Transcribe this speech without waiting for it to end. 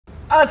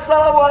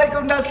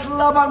Assalamualaikum dan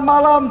selamat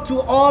malam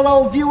to all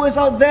our viewers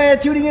out there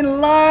tuning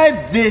in live.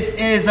 This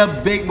is a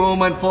big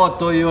moment for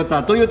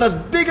Toyota. Toyota's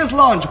biggest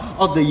launch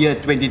of the year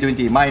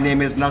 2020. My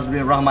name is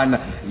Nazrin Rahman,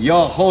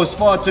 your host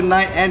for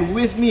tonight, and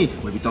with me,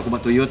 when we talk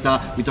about Toyota,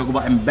 we talk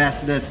about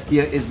ambassadors.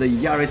 Here is the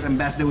Yaris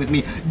ambassador with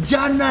me.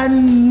 Jana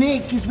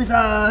Nick is with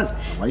us.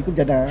 Assalamualaikum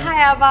Jana.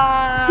 Hai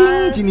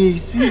Abang. Sini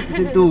sweet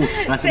macam tu.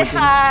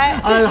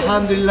 Sihat.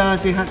 Alhamdulillah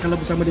sihat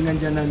kalau bersama dengan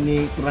Jana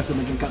Nick. Terasa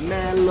macam kat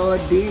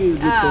melodi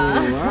gitu.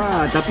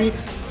 Tapi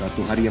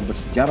satu hari yang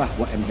bersejarah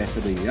buat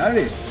Ambassador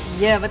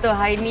Yaris. Ya, betul.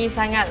 Hari ini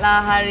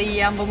sangatlah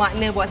hari yang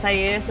bermakna buat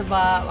saya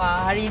sebab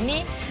hari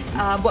ini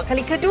buat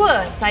kali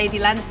kedua saya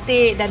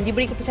dilantik dan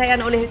diberi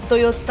kepercayaan oleh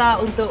Toyota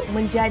untuk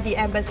menjadi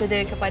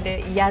ambassador kepada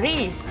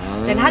Yaris.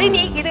 Dan hari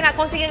ini kita nak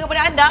kongsikan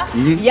kepada anda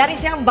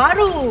Yaris yang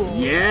baru.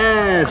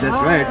 Yes, that's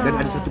right. Dan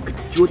ada satu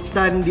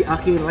kejutan di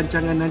akhir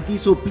rancangan nanti.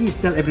 So please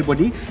tell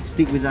everybody,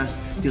 stick with us.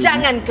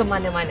 Jangan ke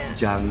mana-mana.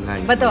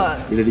 Jangan. Betul.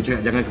 Bila dia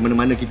cakap jangan ke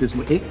mana-mana, kita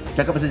semua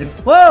cakap pasal jangan.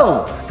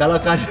 Wow, kalau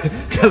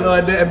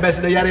ada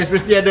ambassador Yaris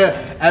mesti ada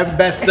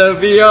ambassador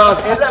Vios.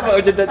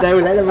 Macam tak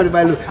tahu lah,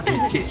 malu-malu.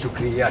 Cik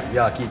Syukriat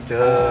ya kita.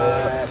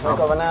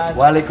 Assalamualaikum.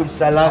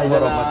 Waalaikumsalam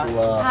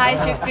warahmatullahi. Hai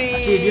Syukri.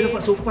 Cik, dia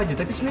nampak sopan je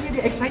tapi sebenarnya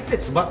dia excited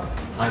sebab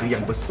hari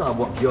yang besar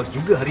buat Vios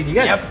juga hari ni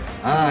kan? Yep.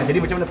 Jadi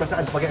macam mana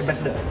perasaan sebagai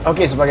ambassador?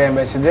 Okey, sebagai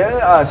ambassador,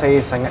 saya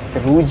sangat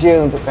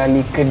teruja untuk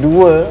kali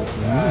kedua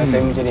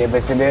saya menjadi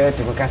ambassador.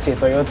 Terima kasih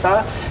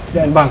Toyota.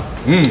 Dan bang,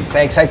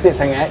 saya excited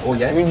sangat. Oh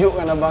yes.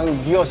 Tunjukkan abang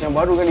Vios yang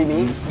baru kali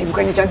ni. Ini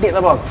bukannya cantik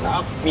lah bang,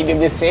 tapi dia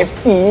punya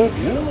safety.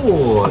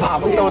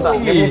 Abang tahu tak?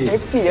 Dia punya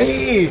safety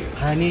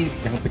hari ni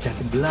jangan pecah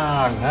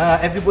tebelang.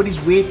 Everybody's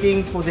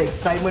waiting for the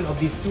excitement of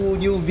these two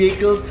new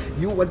vehicles.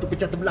 You want to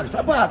pecah tebelang?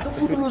 Sabar,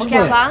 tunggu dulu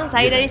Okey abang,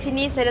 saya dari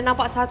sini saya dah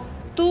nampak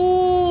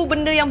satu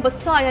benda yang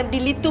besar yang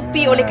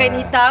dilitupi oleh kain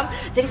hitam.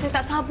 Jadi saya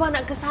tak sabar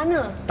nak ke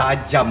sana.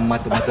 Tajam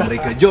mata-mata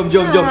mereka. Jom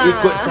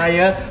ikut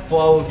saya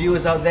for our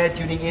viewers out there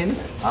tuning in.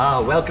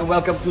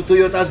 Welcome to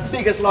Toyota's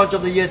biggest launch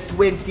of the year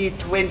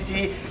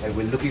 2020, and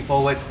we're looking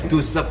forward to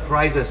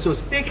surprises. So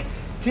stick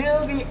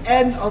till the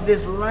end of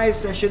this live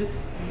session.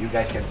 You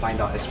guys can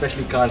find out,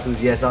 especially car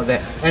enthusiasts out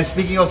there. And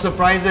speaking of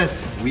surprises,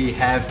 we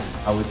have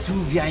our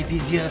two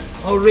VIPs here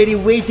already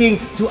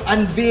waiting to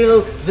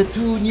unveil the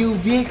two new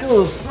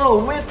vehicles. So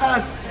with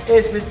us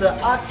is Mr.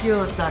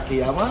 Akio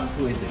Takeyama,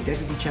 who is the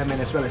Deputy Chairman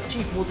as well as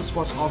Chief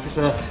Motorsports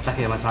Officer.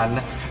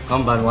 Takeyama-san,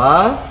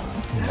 konbanwa.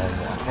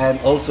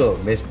 And also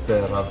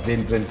Mr.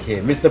 Ravindran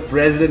K, Mr.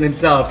 President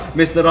himself,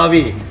 Mr.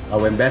 Ravi.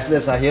 Our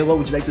ambassadors are here. What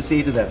would you like to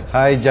say to them?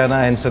 Hi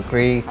Jana and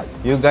Sukri.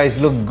 You guys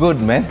look good,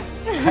 man.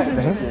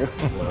 Thank you.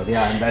 Well, they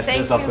are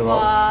ambassadors Thank after you, all.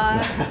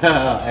 boss.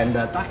 And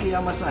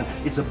Takeyama-san,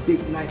 it's a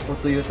big night for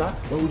Toyota.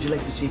 What would you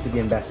like to say to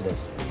the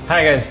ambassadors?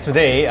 Hi guys,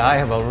 today I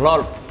have a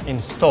lot in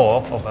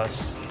store of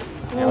us.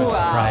 I have a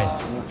surprise.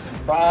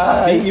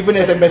 See, even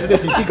as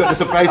ambassadors, he still got the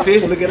surprise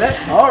face. Look at that.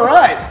 All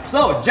right.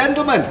 So,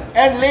 gentlemen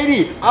and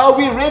lady, are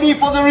we ready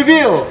for the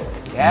reveal?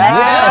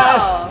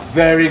 Yes.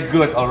 Very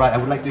good. All right. I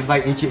would like to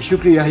invite Encik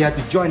Shukri Yahya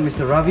to join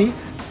Mr. Ravi.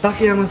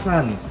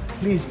 Takeyama-san,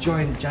 please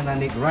join Jana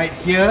Nick right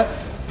here.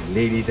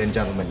 Ladies and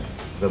gentlemen,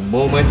 the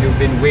moment you've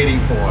been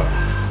waiting for.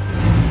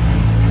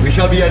 We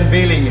shall be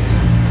unveiling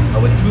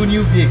our two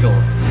new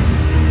vehicles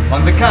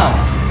on the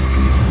count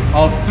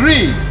of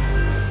 3,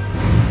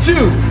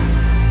 2,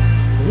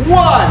 1.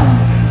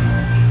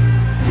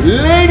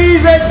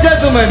 Ladies and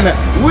gentlemen,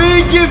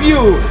 we give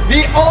you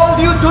the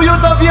all-new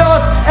Toyota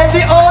Vios and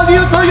the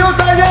all-new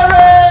Toyota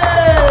Yaris!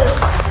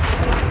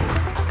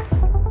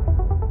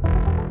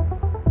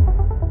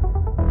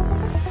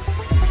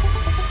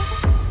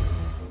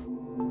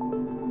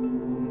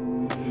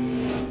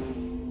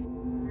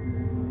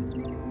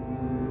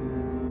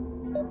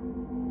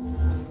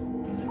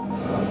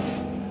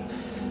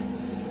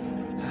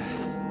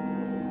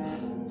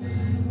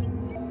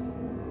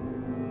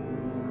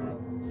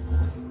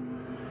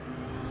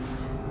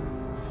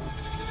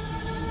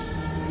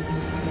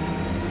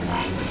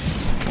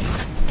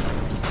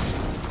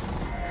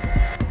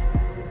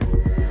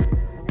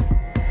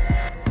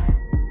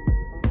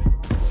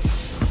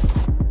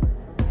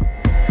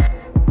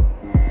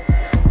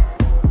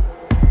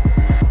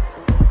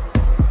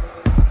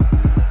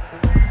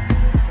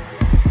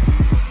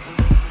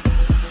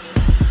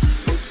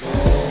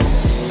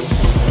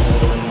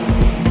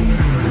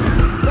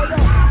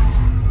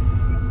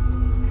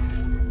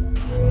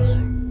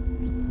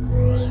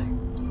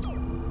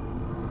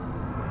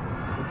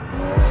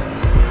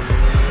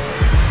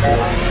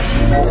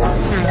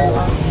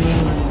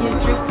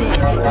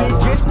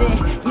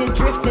 You're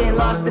drifting,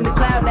 lost in the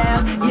cloud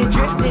now. You're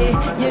drifting,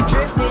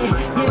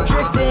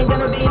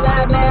 gonna be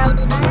loud now. You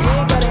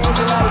ain't gotta end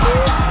it like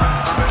this.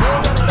 You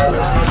ain't gotta end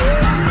it like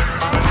this.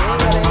 You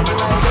ain't gotta end it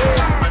like this.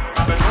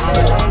 You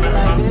ain't gotta end it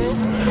like this.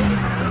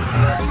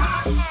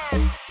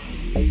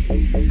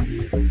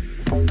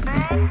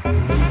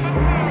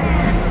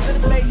 Feel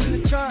the bass in the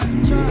trunk.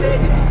 Said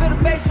you can feel the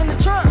bass from the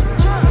trunk.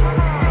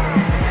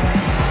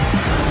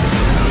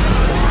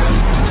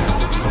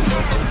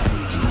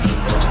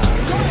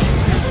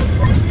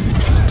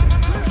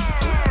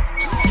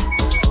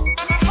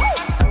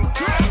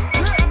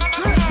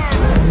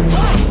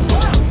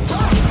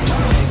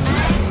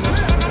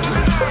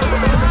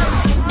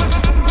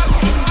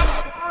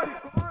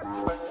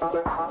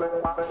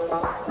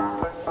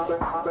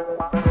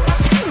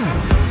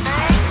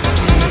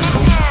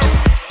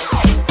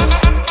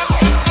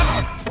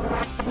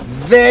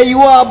 there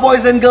you are,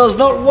 boys and girls.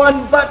 Not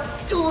one, but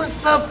two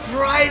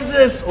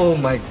surprises. Oh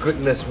my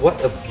goodness, what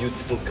a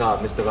beautiful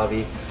car, Mr.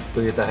 Ravi.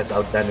 Toyota has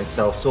outdone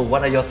itself. So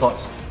what are your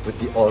thoughts with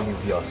the all-new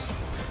Vios?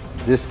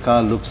 This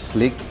car looks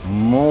slick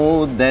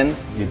more than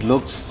it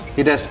looks.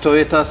 It has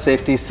Toyota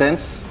safety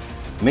sense,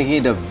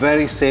 making it a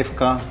very safe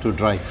car to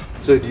drive.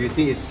 So do you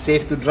think it's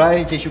safe to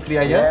drive, Cik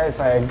Shukri Ayah? Yes,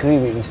 I agree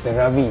with Mr.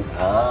 Ravi.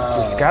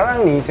 Okay,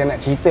 sekarang ni saya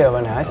nak cerita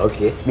Abang Nas.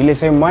 Okay. Bila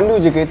saya mandu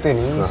je kereta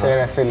ni,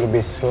 saya rasa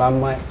lebih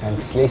selamat dan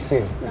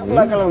selesa. Nak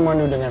pula kalau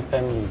mandu dengan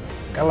family.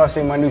 Kalau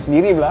saya mandu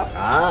sendiri pula,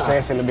 saya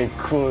rasa lebih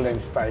cool dan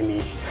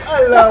stylish.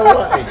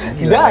 Alamak.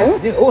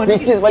 Dan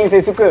features paling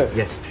saya suka.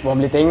 Yes.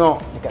 Abang boleh tengok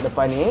dekat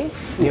depan ni,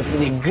 dia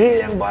punya grill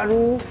yang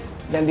baru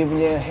dan dia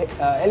punya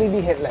LED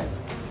headlamp.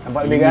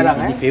 Nampak lebih garang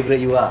Ini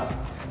favourite you are.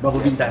 Berapa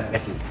bintang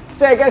kasih?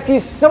 Saya kasih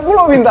 10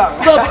 bintang.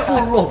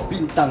 10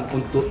 bintang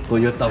untuk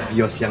Toyota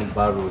Vios yang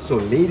baru. So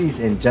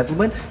ladies and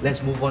gentlemen, let's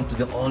move on to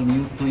the all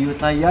new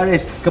Toyota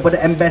Yaris. Kepada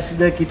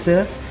ambassador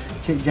kita,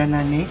 Cik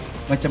Janani,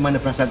 macam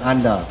mana perasaan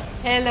anda?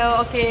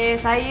 Hello, okay.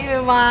 Saya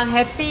memang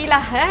happy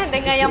lah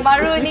dengan yang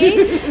baru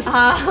ni.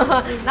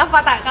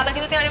 Nampak tak? Kalau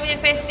kita tengok dia punya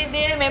facelift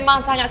dia memang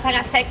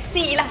sangat-sangat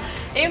seksi lah.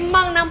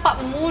 Memang nampak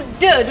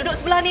muda. Duduk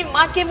sebelah ni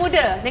makin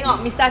muda. Tengok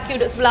Mr. Q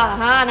duduk sebelah.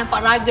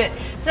 Nampak rugged.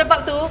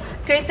 Sebab tu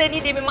kereta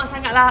ni dia memang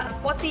sangatlah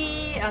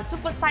sporty,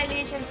 super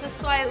stylish dan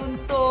sesuai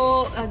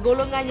untuk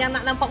golongan yang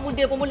nak nampak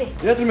muda pun boleh.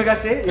 Ya, terima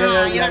kasih.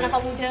 Yang nak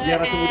nampak muda.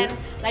 Ya, rasa muda.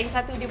 Lagi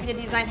satu dia punya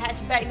design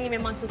hatchback ni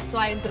memang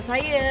sesuai untuk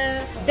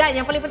saya. Dan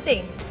yang paling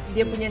penting,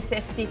 dia punya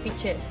safety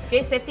features.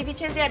 Okay, safety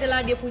features dia adalah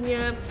dia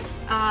punya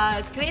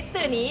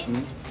kereta ni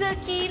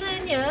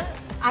sekiranya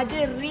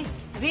ada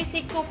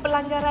risiko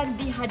pelanggaran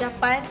di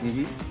hadapan,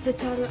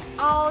 secara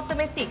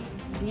automatik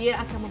dia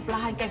akan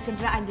memperlahankan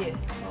kenderaan dia.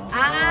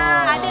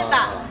 Ada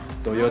tak?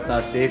 Toyota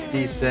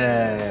safety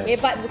sense.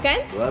 Hebat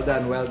bukan? Well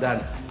done, well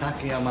done.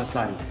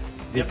 Takeyama-san,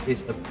 this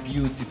is a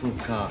beautiful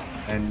car.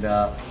 And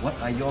what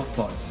are your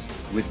thoughts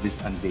with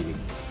this unveiling?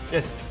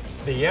 Yes,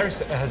 the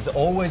Yaris has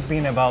always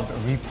been about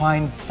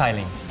refined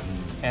styling,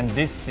 and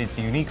this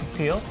is unique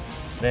appeal.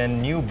 The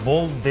new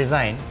bold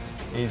design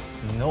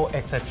is no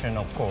exception,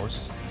 of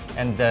course.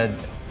 And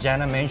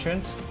Jana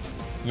mentioned,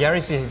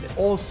 Yaris has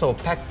also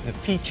packed the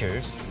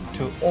features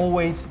to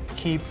always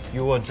keep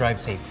your drive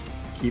safe.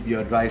 Keep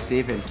your drive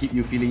safe and keep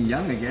you feeling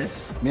young, I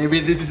guess. Maybe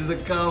this is the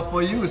car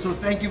for you. So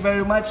thank you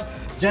very much,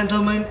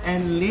 gentlemen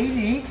and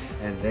lady.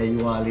 And there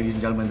you are, ladies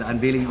and gentlemen, the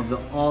unveiling of the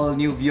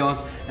all-new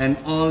Vios and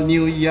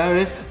all-new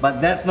Yaris. But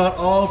that's not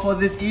all for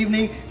this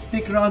evening.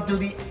 Stick around till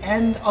the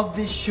end of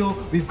this show.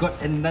 We've got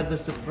another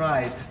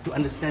surprise to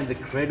understand the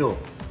credo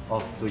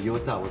of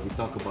Toyota when we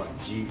talk about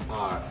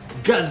GR.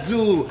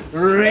 Gazoo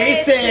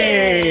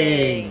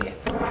Racing!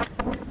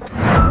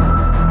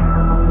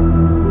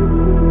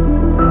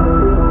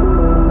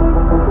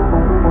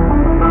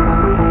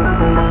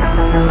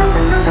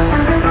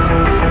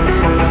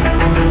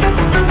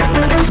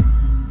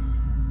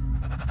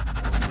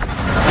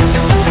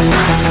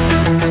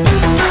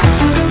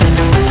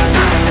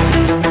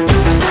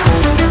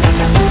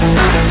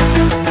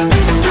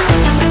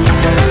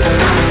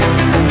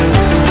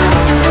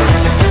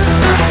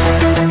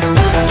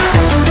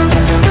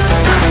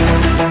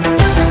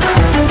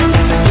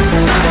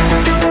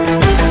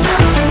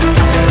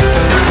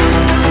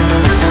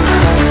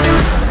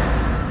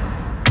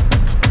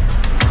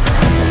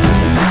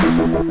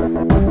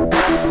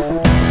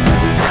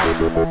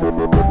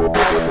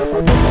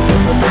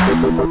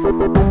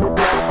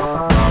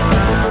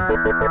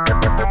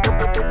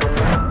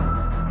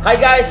 Hai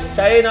guys,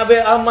 saya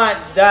Nabil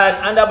Ahmad dan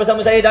anda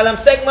bersama saya dalam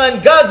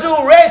segmen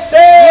Gazoo Racing.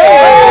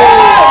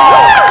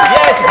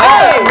 Yes,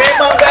 hari ini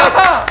memang best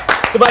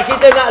sebab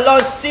kita nak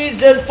launch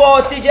season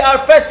 4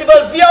 TJR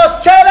Festival Vios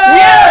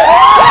Challenge.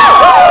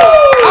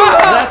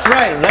 That's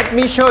right. Let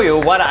me show you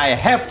what I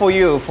have for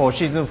you for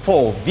season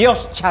 4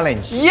 Vios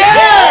Challenge.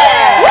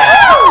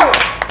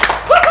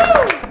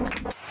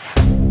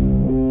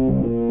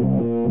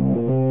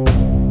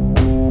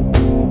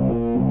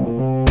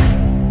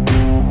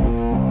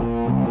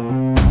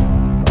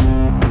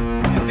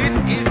 This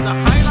is the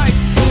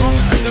highlights from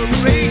the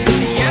race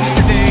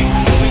yesterday,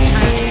 which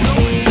had so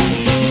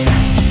many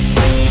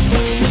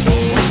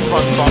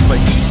front bumper.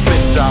 He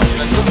spins out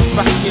and looks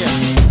back in.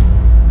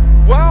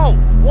 Wow,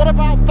 what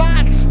about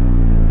that?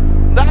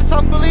 That's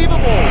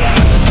unbelievable.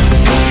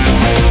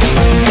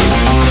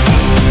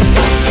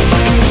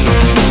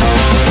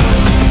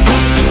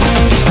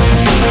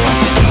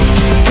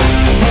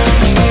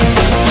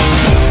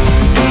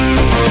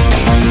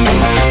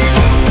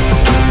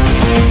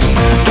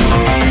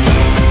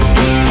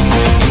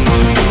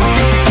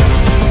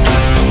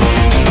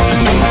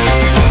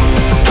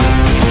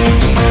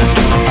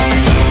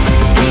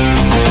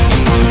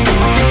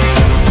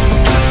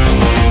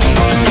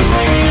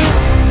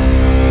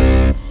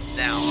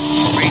 Now,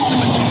 race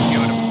number 2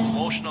 here, the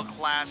promotional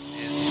class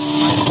is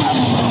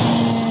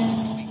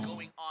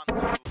going on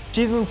to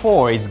Season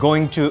 4 is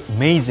going to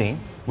amazing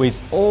with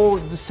all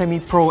the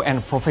semi-pro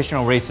and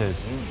professional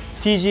racers.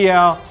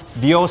 TGR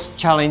Vios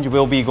Challenge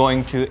will be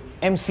going to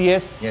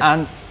MCS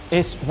and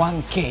is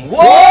 1K.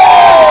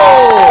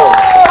 Wow!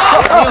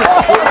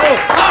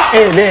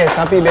 Bel,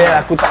 tapi Bel,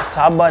 aku tak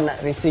sabar nak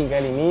racing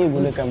kali ni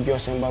gunakan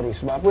Vios yang baru.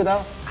 Sebab apa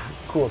tau?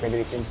 Aku akan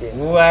jadi champion.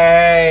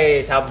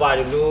 Woi, sabar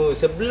dulu.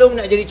 Sebelum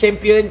nak jadi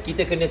champion,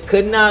 kita kena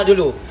kenal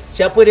dulu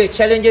siapa dia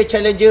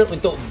challenger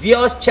untuk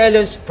Vios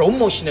Challenge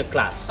Promotional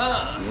Class.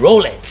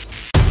 Roll it.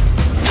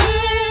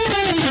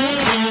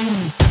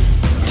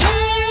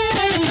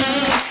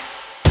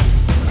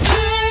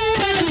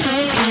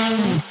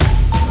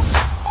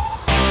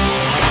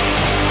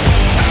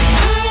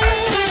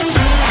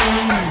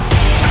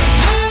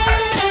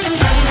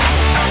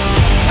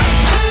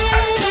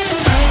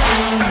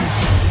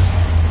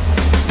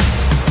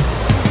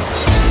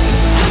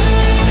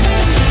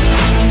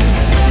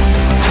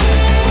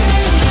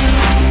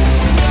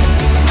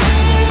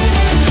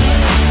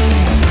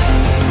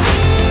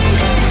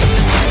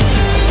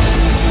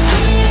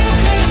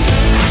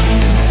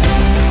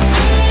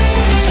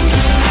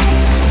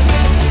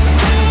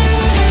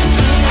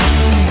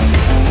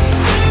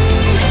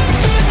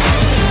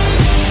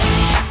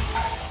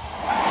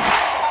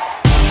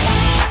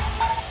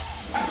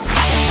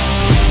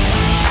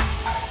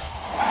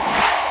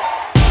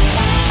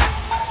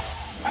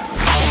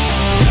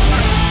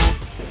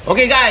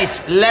 Okay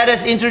guys, let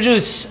us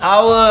introduce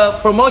our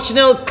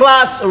promotional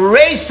class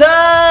racer.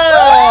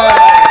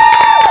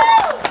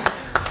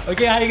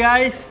 Okay, hi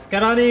guys.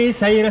 Sekarang ni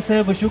saya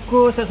rasa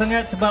bersyukur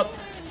sangat-sangat sebab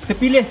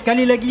terpilih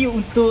sekali lagi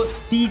untuk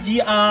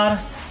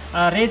TGR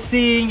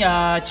Racing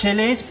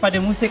Challenge pada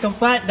musim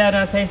keempat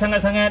dan saya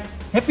sangat-sangat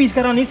happy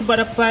sekarang ni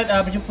sebab dapat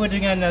berjumpa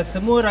dengan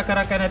semua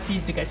rakan-rakan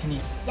artis dekat sini.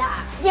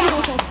 Yeah.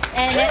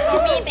 And as for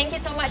me, thank you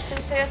so much to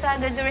Toyota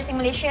Gazoo Racing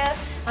Malaysia.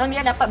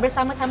 Alhamdulillah dapat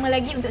bersama-sama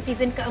lagi untuk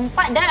season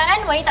keempat dan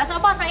Wani tak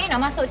sabar sebenarnya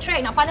nak masuk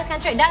track, nak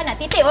panaskan track dan nak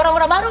titik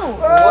orang-orang baru.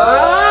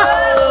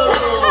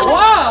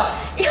 Wow!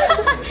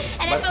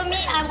 And as for me,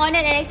 I'm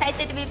honoured and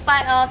excited to be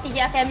part of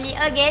TGR family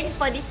again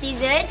for this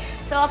season.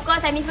 So of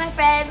course, I miss my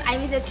friend, I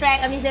miss the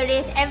track, I miss the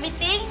race,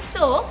 everything.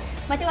 So,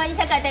 macam Wani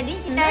cakap tadi,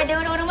 kita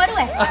ada orang-orang baru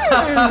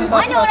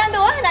Mana orang tu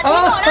nak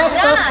tengok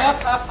lah.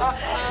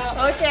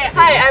 Okay,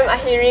 hi, I'm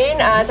Ahirin.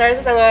 Saya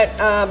rasa sangat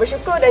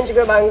bersyukur dan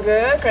juga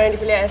bangga kerana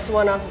dipilih as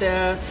one of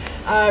the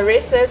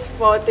racers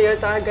for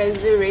Toyota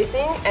Gazoo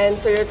Racing and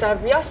Toyota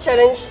Vios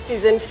Challenge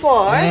Season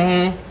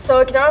 4.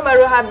 So, kita orang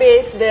baru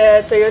habis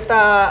the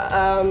Toyota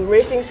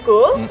Racing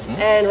School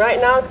and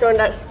right now kita orang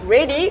dah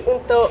ready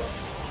untuk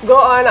go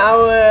on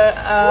our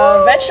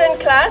veteran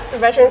class,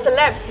 veteran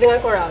celebs dengan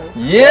korang.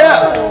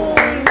 Yeah!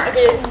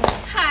 Okay.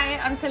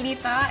 Hi, I'm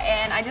Talita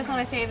and I just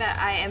want to say that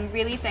I am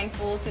really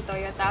thankful to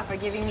Toyota for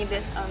giving me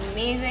this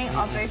amazing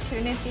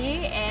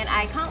opportunity and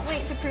I can't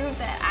wait to prove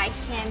that I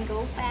can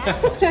go fast.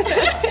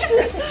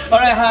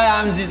 Alright, hi,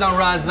 I'm Zizan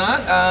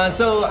Razan.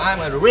 So I'm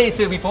a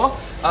racer before.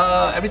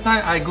 Every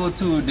time I go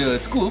to the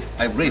school,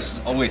 I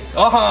race always.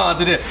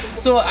 Tu dia.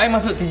 So I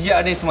masuk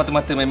TGR ni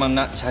semata-mata memang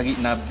nak cari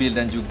Nabil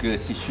dan juga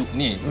si Syuk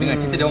ni. Dengan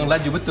cerita dia orang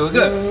laju betul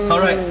ke?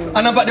 Alright.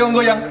 Nampak dia orang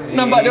goyang.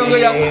 Nampak dia orang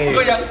goyang.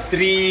 Goyang.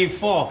 3,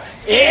 4.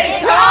 It's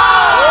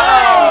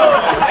on!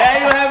 There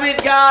you have it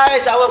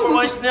guys, our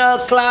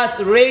promotional class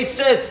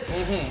racers.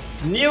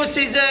 New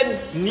season,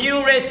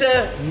 new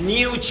racer,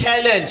 new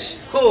challenge.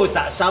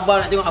 Tak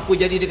sabar nak tengok apa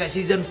jadi dekat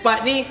season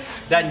 4 ni.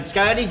 Dan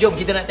sekarang ni jom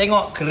kita nak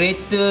tengok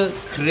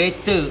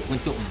kereta-kereta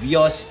untuk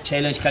Vios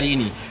Challenge kali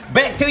ini.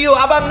 Back to you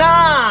Abang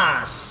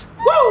Nas.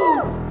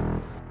 Woo!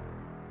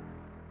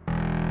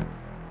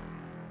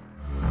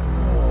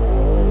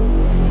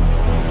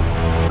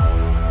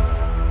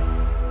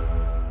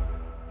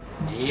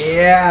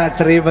 Ya,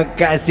 terima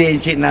kasih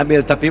Encik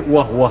Nabil. Tapi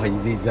wah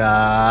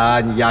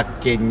Zizan,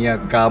 yakinnya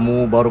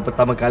kamu baru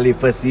pertama kali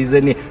first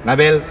season ni.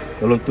 Nabil,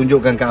 tolong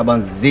tunjukkan ke Abang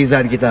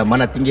Zizan kita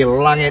mana tinggi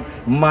langit,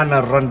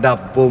 mana rendah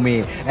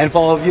bumi. And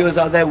for our viewers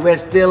out there, we're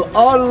still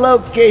on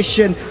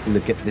location.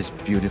 Look at this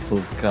beautiful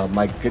car,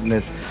 my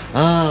goodness.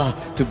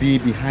 To be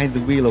behind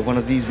the wheel of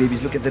one of these babies.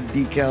 Look at the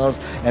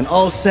decals and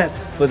all set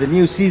for the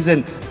new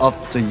season of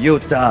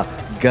Toyota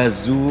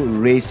Gazoo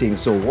Racing.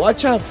 So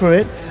watch out for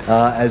it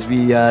as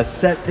we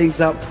set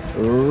things up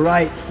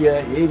right here,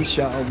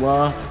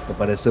 insya-Allah.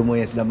 Kepada semua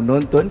yang sedang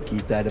menonton,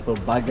 kita ada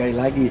pelbagai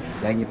lagi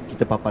yang ingin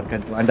kita paparkan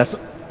untuk anda.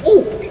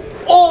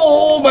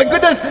 Oh my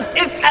goodness,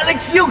 it's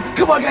Alex Yu.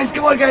 Come on guys.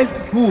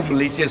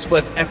 Malaysia's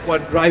first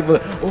F1 driver.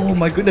 Oh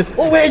my goodness.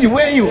 Where are you?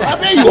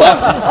 There you are.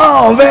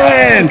 Oh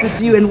man, good to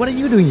see you. And what are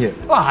you doing here?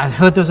 Well, I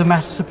heard there's a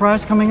massive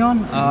surprise coming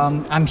on.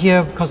 I'm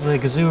here because of the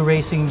Gazoo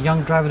Racing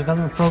Young Driver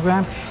Development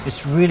Program.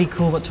 It's really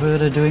cool what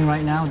Toyota are doing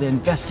right now. They're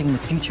investing in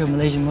the future of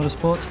Malaysian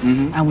motorsports,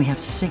 and we have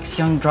 6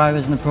 young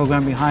drivers in the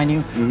program behind you.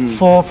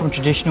 4 from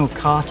traditional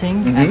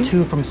karting and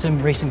 2 from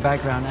sim racing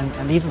background,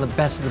 and these are the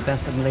best of the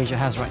best that Malaysia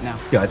has right now.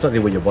 Yeah, I thought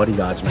they were your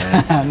bodyguards, man.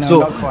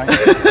 No, not quite.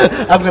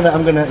 I'm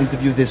gonna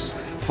interview this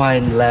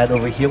fine lad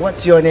over here.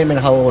 What's your name and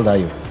how old are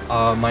you?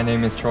 My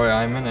name is Troy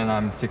AIMAN and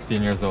I'm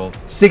 16 years old.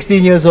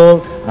 16 years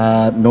old,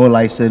 no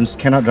license,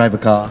 cannot drive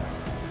a car.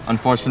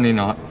 Unfortunately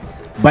not.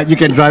 But you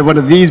can drive one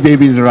of these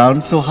babies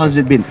around. So how's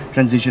it been?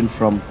 Transition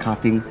from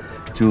karting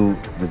to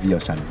the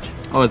Vios Challenge?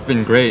 Oh, it's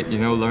been great. You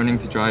know, learning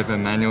to drive a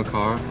manual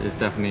car is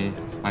definitely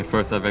my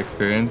first ever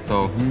experience,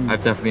 so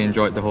I've definitely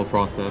enjoyed the whole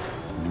process.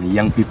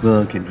 Young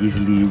people can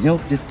easily,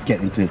 just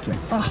get into it.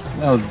 Like,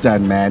 well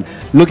done, man.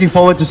 Looking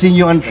forward to seeing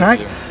you on track.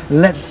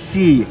 Let's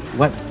see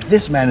what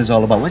this man is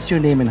all about. What's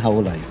your name and how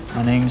old are you?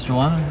 My name's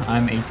Juan.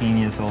 I'm 18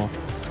 years old.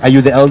 Are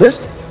you the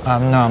eldest? No,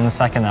 I'm the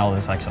second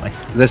eldest actually.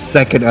 The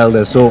second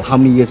eldest. So how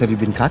many years have you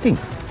been karting?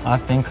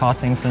 I've been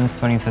karting since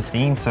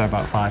 2015, so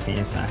about 5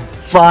 years now.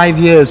 5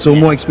 years. So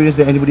more experience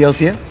than anybody else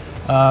here?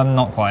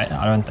 Not quite,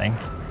 I don't think.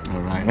 All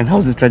right. And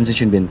how's the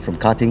transition been from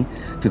karting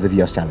to the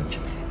Vios Challenge?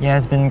 Yeah,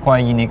 it's been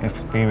quite a unique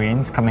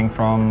experience coming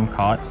from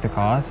karts to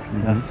cars.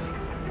 There's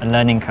a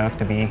learning curve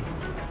to be.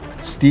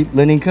 Steep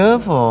learning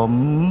curve or?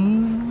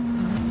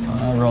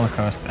 Roller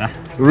coaster.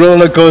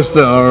 Roller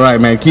coaster, alright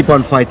man. Keep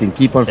on fighting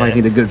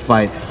the good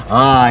fight.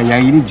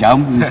 Yang ini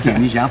jambu sikit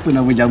ni. Siapa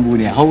nama jambu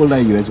ni? How old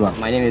are you as well?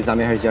 My name is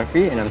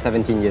Yaris and I'm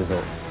 17 years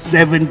old.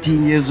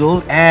 17 years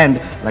old,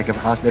 and like I've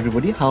asked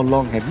everybody, how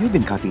long have you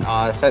been karting?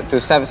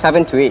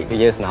 7 to 8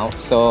 years now.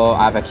 So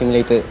I've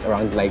accumulated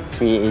around like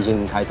 3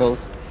 Asian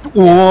titles.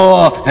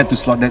 Whoa! Had to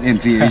slot that in,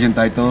 3 Asian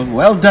titles.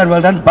 Well done,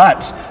 well done.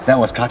 But that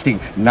was karting.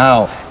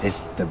 Now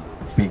it's the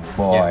big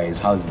boys.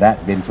 How's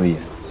that been for you?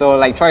 So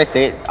like Troy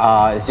said,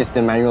 it's just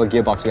the manual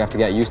gearbox we have to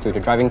get used to. The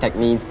driving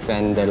techniques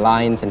and the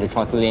lines and the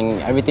throttling,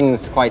 everything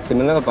is quite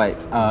similar, but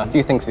a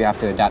few things we have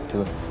to adapt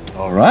to.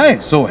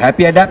 Alright, so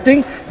happy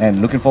adapting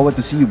and looking forward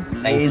to see you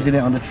blazing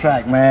it on the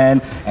track, man.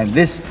 And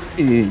this,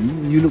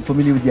 you look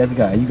familiar with the other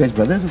guy. Are you guys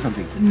brothers or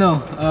something? No,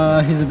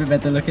 he's a bit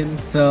better looking,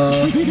 so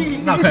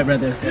not quite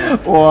brothers. Yeah.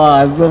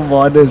 Wow, so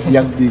modest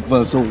young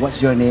people. So what's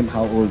your name,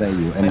 how old are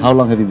you, and how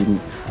long have you been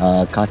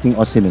karting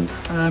or simming?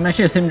 I'm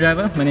actually a sim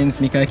driver. My name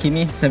is Mika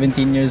Akimi,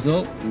 17 years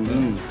old.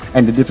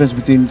 And the difference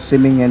between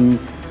simming and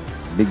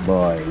big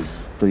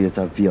boys,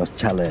 Toyota Vios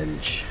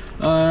Challenge?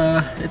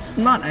 It's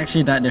not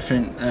actually that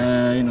different.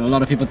 A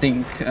lot of people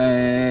think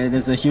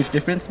there's a huge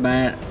difference,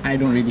 but I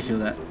don't really feel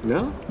that.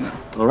 No? No.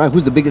 Alright,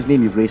 who's the biggest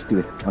name you've raced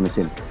with on a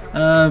sim?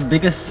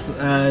 Biggest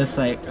is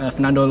like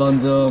Fernando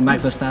Alonso,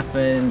 Max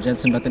Verstappen,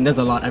 Jenson Button. There's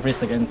a lot. I've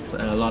raced against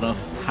a lot of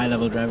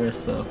high-level drivers.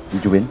 So.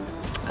 Did you win?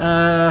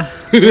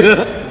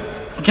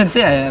 You can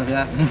say I have,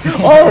 yeah.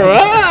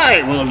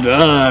 Alright, well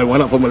done.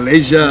 One up for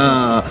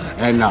Malaysia.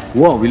 And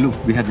whoa,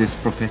 we have this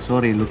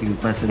professor-looking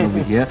person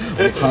over here.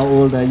 How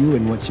old are you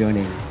and what's your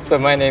name? So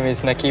my name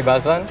is Naki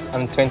Bazwan.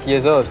 I'm 20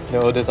 years old.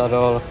 The oldest out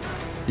of all.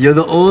 You're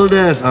the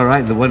oldest.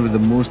 Alright, the one with the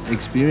most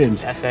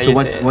experience. That's So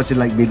what's it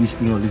like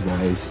babysitting all these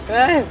boys?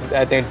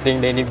 I don't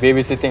think they need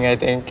babysitting. I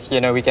think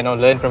we can all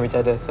learn from each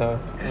other. So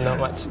not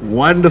much.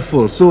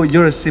 Wonderful. So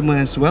you're a simmer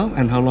as well.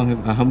 And how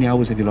many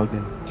hours have you logged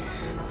in?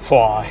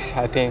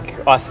 I think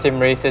us sim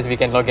racers, we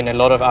can log in a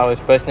lot of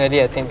hours.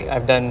 Personally, I think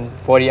I've done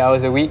 40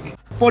 hours a week.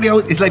 40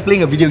 hours? It's like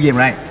playing a video game,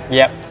 right?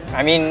 Yep.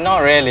 I mean,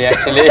 not really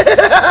actually.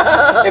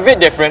 A bit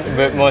different,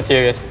 but more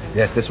serious.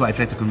 Yes, that's why I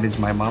tried to convince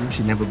my mom.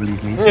 She never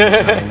believed me, so I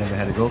never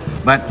had a go.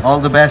 But all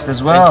the best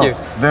as well. Thank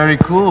you. Very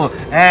cool.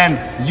 And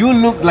you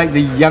look like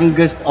the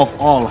youngest of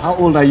all. How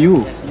old are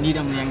you? Yes, indeed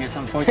I'm the youngest.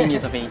 I'm 14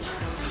 years of age.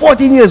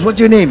 14 years? What's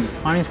your name?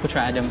 My name is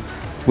Putra Adam.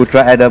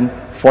 Putra Adam,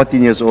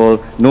 14 years old,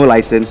 no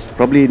license.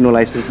 Probably no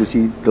license to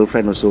see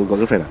girlfriend also. Got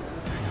girlfriend?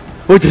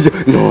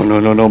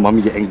 No,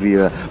 mommy get angry.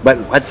 But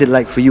what's it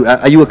like for you?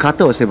 Are you a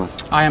karter or simmer?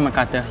 I am a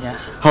karter, yeah.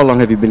 How long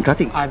have you been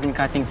karting? I've been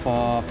karting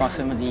for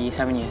approximately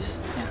 7 years.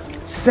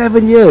 Yeah.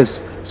 7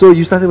 years? So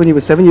you started when you were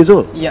 7 years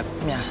old? Yep,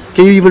 yeah.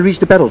 Can you even reach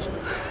the pedals?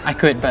 I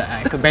could, but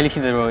I could barely see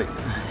the road.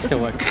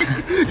 Still work.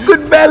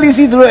 Could barely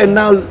see the road, and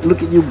now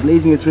look at you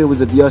blazing a trail with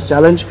the Vios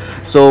Challenge.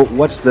 So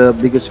what's the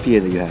biggest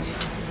fear that you have?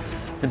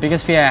 The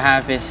biggest fear I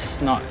have is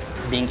not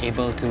being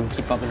able to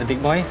keep up with the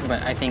big boys,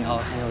 but I think I'll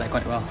handle that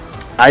quite well.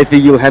 I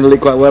think you'll handle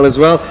it quite well as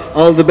well.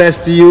 All the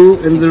best to you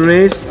in the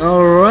race.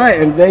 Alright,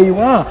 and there you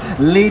are.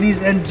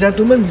 Ladies and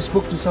gentlemen, we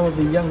spoke to some of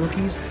the young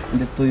rookies in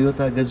the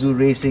Toyota Gazoo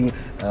Racing,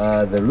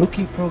 the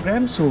rookie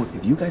program. So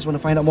if you guys want to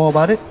find out more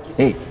about it,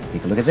 hey,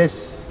 take a look at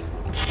this.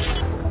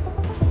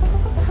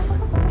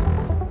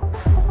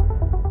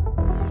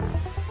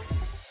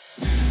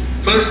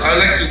 First, I'd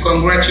like to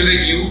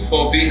congratulate you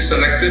for being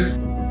selected.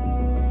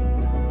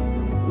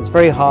 It's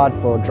very hard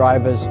for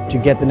drivers to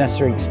get the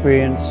necessary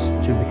experience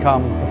to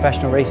become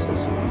professional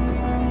racers.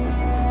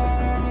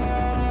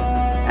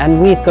 And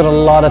we've got a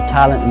lot of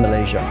talent in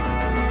Malaysia,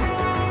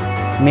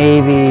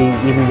 maybe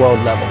even world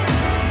level.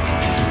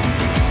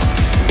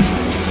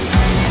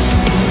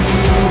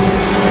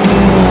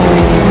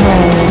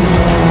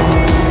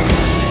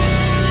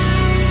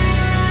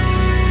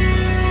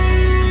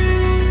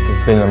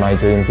 It's been my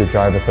dream to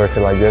drive a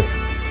circuit like this.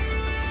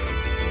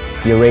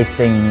 You're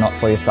racing not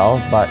for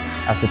yourself, but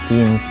as a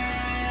team.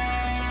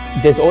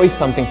 There's always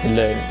something to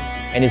learn,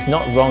 and it's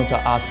not wrong to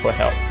ask for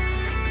help.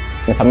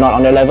 If I'm not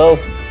on their level,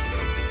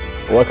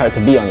 work hard to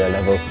be on their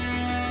level.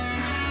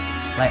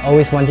 Like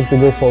always wanting to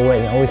go forward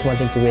and always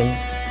wanting to win.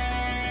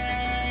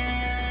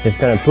 Just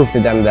gonna prove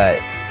to them that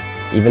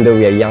even though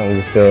we are young,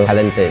 we're still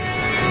talented.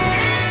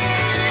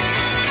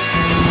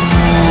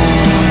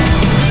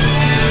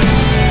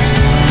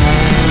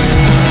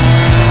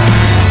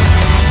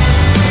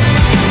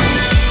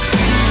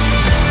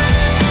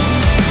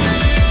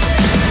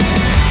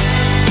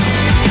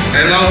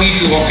 allow me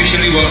to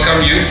officially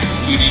welcome you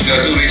to the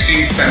Gazoo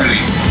Racing family.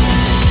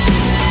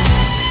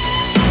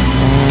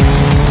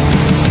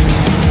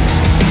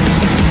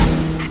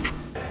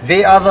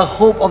 They are the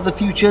hope of the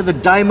future, the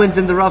diamonds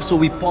in the rough, so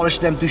we polish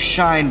them to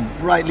shine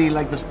brightly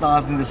like the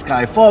stars in the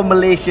sky for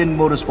Malaysian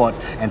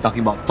motorsports. And talking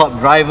about top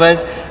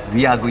drivers,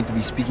 we are going to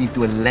be speaking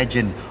to a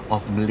legend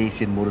of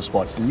Malaysian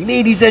motorsports.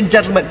 Ladies and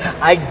gentlemen,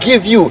 I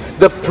give you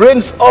the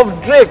Prince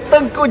of Drift,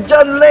 Tengku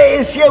Janleh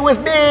is here with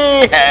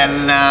me.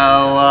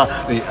 Hello.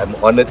 I'm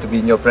honoured to be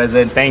in your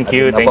presence. Thank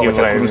you for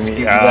having me.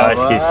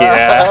 Sikit-sikit.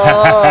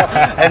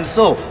 And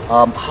so,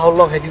 how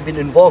long have you been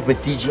involved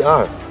with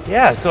TGR?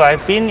 Yeah, so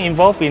I've been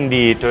involved in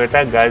the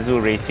Toyota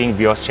Gazoo Racing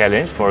Vios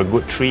Challenge for a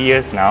good 3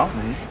 years now,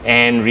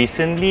 and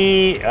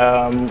recently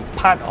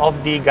part of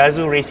the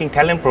Gazoo Racing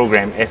Talent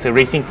Program as a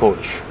racing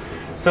coach.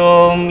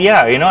 So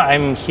yeah, you know,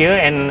 I'm here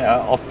and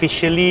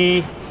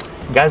officially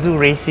Gazoo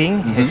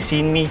Racing has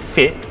seen me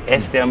fit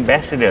as the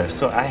ambassador.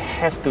 So I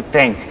have to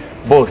thank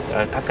both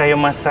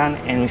Takayama-san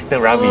and Mr.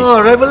 Ravi.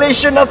 Oh,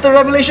 revelation after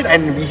revelation,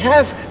 and we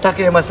have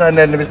Takayama-san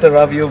and Mr.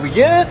 Ravi over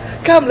here.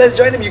 Come, let's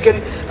join them. You can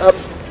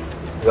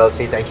well,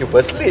 say thank you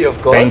personally,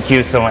 of course. Thank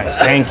you so much.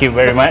 Thank you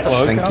very much.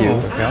 Thank you.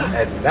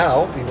 And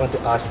now we want to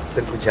ask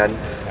Tengku Jan,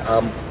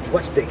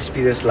 what's the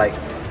experience like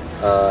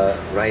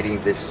riding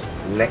this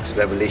next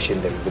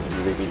revelation that we're going to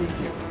be revealing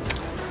to you?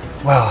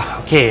 Well,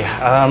 okay,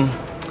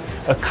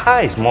 a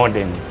car is more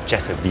than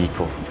just a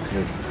vehicle,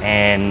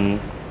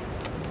 and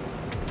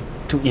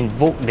to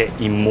invoke that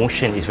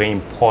emotion is very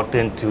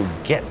important to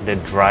get the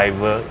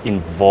driver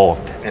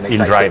involved in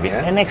driving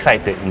and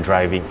excited in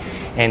driving.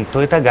 And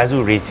Toyota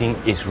Gazoo Racing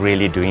is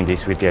really doing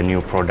this with their new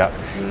product,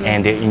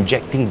 and they're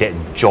injecting that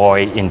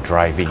joy in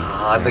driving.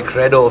 The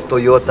credo of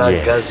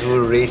Toyota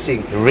Gazoo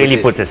Racing. It really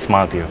puts a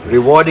smile to your face.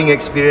 Rewarding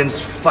experience,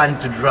 fun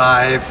to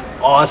drive,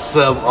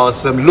 awesome,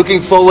 awesome.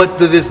 Looking forward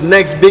to this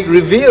next big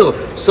reveal.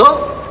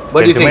 So,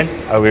 what do you think?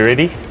 Are we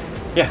ready?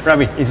 Yeah,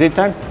 Ravi, is it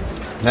time?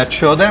 Let's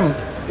show them.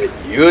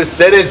 You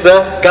said it,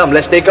 sir. Come,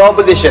 let's take our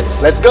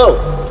positions. Let's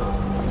go.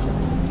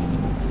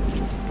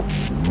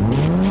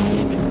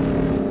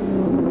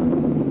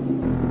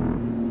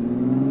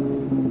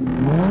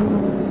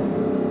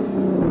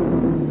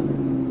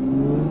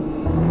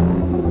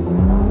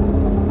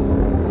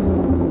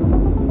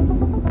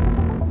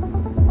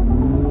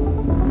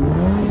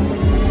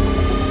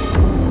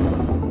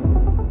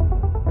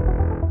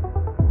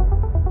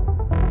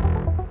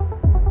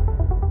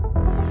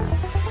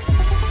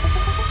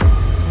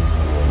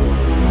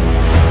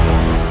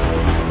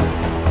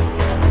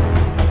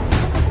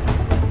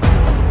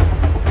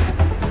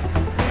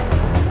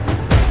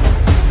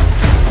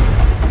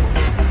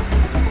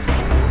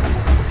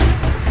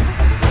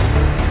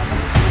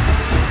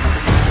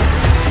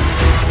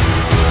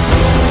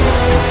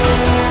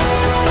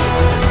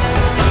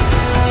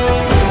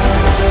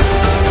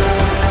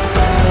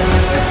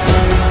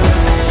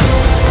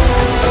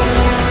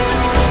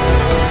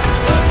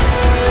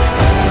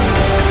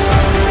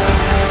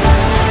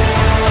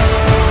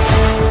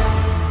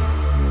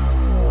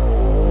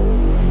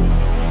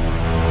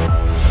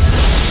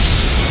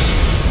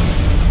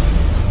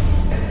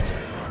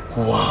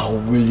 Wow,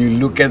 will you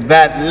look at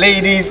that,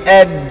 ladies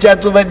and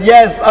gentlemen?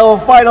 Yes, our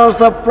final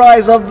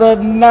surprise of the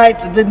night,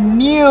 the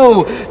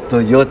new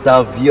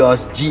Toyota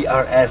Vios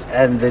GRS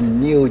and the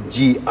new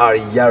GR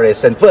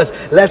Yaris. And first,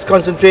 let's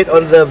concentrate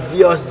on the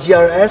Vios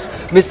GRS.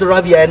 Mr.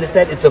 Ravi, I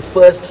understand it's a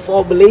first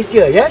for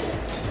Malaysia, yes?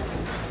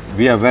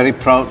 We are very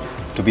proud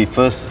to be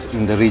first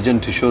in the region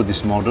to show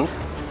this model.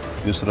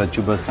 You sudah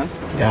cuba kan?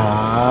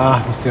 Dah,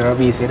 Mr.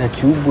 Ravi, saya dah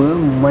cuba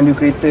memandu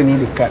kereta ni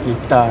dekat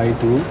Ita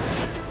itu.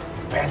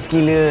 Best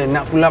gila,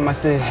 nak pula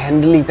masa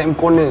handling time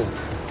corner.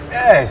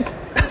 Yes!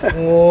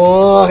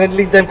 Oh,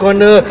 handling time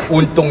corner.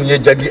 Untungnya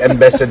jadi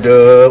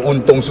ambassador.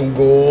 Untung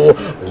sungguh.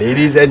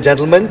 Ladies and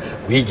gentlemen,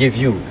 we give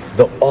you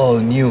the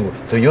all-new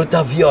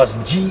Toyota Vios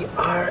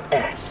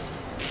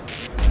GRS.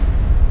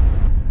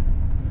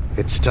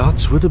 It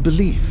starts with a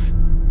belief,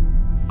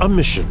 a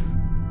mission,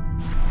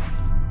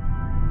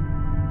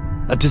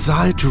 a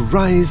desire to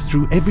rise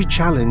through every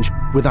challenge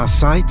with our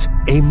sight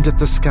aimed at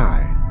the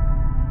sky.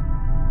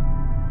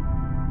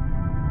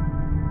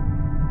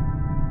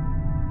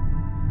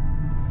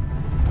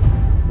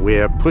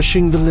 We're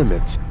pushing the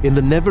limits in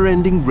the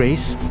never-ending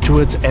race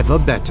towards ever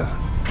better.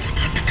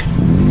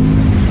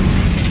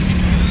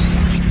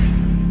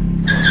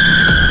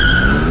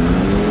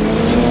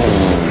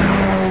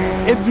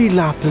 Every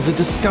lap is a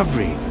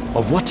discovery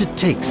of what it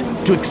takes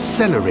to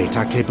accelerate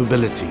our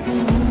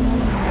capabilities.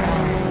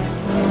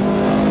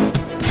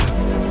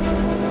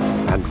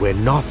 And we're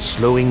not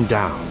slowing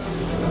down.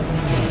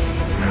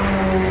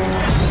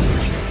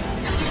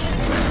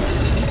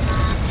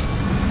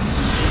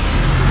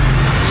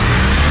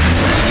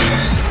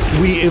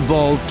 We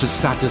evolved to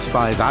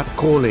satisfy that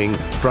calling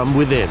from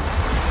within.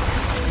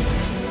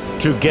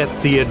 To get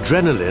the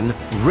adrenaline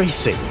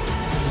racing.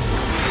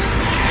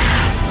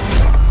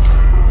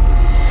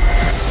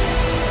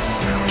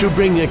 To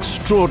bring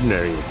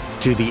extraordinary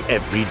to the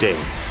everyday.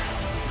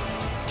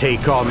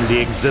 Take on the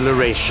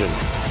exhilaration.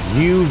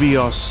 New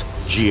Vios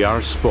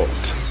GR Sport,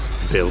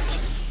 built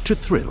to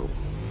thrill.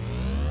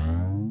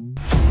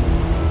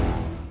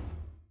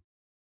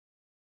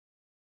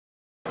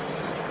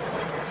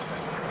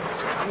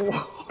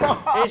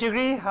 Hey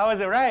Shukri, how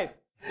was the ride?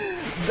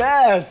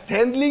 Best!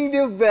 Handling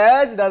dia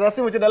best. Dah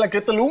rasa macam dalam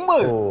kereta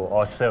lumba. Oh,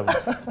 awesome.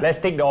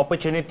 Let's take the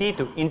opportunity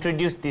to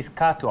introduce this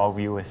car to our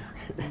viewers.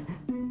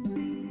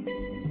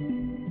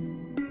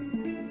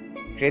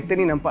 Kereta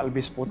ni nampak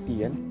lebih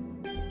sporty kan?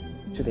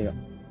 Cuba tengok.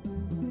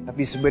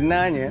 Tapi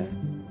sebenarnya,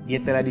 dia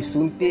telah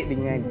disuntik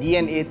dengan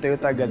DNA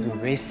Toyota Gazoo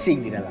Racing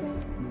di dalam.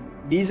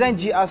 Desain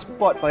GR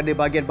Sport pada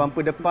bahagian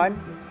bumper depan,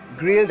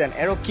 grill dan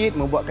aero kit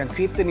membuatkan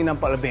kereta ni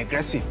nampak lebih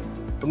agresif.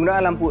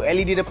 Penggunaan lampu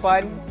LED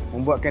depan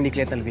membuatkan dia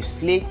kelihatan lebih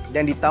sleek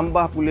dan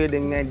ditambah pula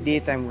dengan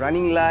daytime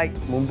running light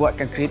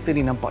membuatkan kereta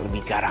ni nampak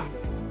lebih garang.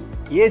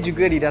 Ia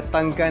juga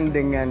didatangkan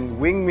dengan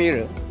wing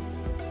mirror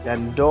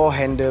dan door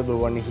handle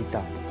berwarna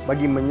hitam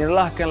bagi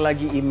menyerlahkan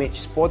lagi imej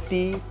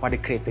sporty pada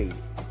kereta ini.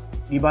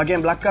 Di bahagian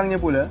belakangnya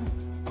pula,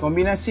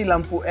 kombinasi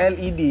lampu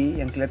LED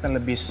yang kelihatan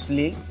lebih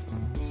sleek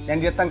dan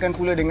didatangkan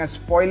pula dengan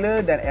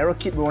spoiler dan aero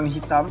kit berwarna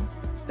hitam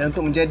dan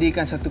untuk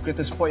menjadikan satu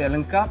kereta sport yang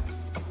lengkap,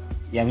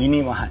 yang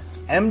ini mahal.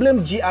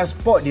 Emblem GR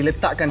Sport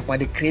diletakkan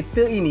pada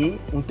kereta ini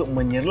untuk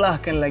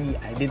menyerlahkan lagi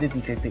identiti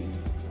kereta ini.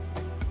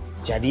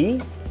 Jadi,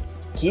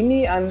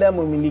 kini anda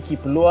memiliki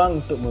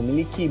peluang untuk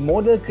memiliki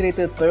model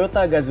kereta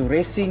Toyota Gazoo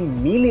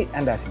Racing milik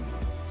anda sendiri.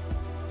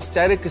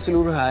 Secara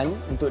keseluruhan,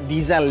 untuk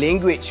design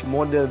language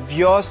model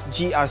Vios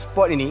GR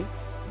Sport ini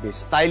lebih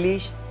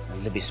stylish dan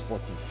lebih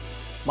sporty.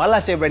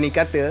 Malah saya berani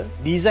kata,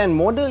 design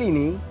model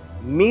ini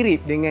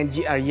mirip dengan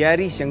GR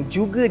Yaris yang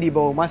juga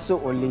dibawa masuk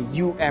oleh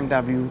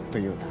UMW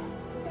Toyota.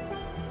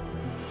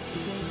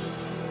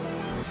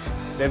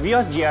 The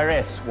Vios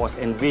GRS was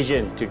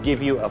envisioned to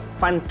give you a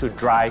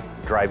fun-to-drive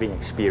driving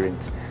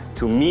experience.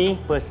 To me,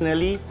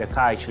 personally, the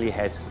car actually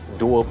has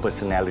dual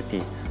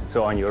personality.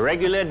 So on your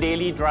regular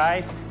daily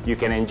drive, you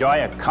can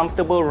enjoy a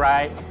comfortable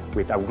ride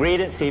with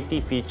upgraded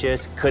safety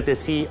features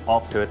courtesy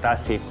of Toyota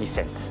Safety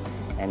Sense.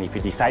 And if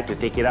you decide to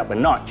take it up a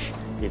notch,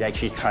 it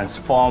actually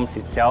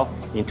transforms itself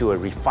into a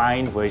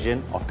refined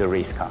version of the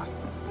race car.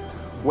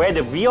 Where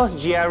the Vios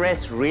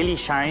GRS really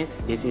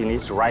shines is in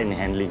its ride and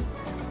handling.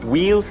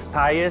 Wheels,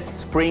 tires,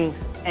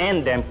 springs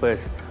and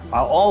dampers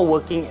are all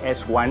working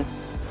as one,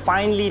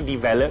 finely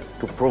developed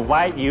to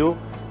provide you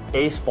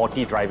a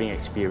sporty driving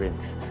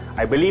experience.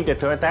 I believe the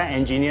Toyota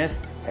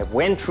engineers have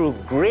went through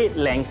great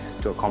lengths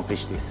to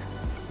accomplish this.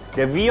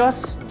 The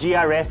Vios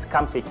GRS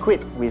comes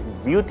equipped with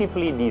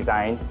beautifully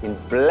designed in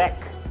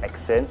black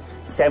accent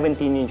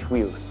 17-inch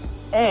wheels,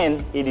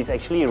 and it is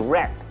actually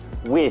wrapped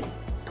with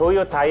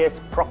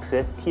Toyota's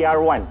Proxus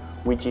TR1,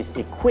 which is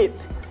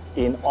equipped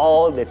in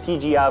all the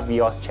TGR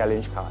Vios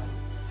Challenge cars.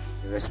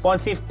 The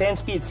responsive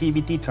 10-speed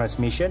CVT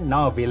transmission,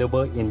 now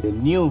available in the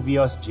new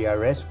Vios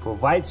GRS,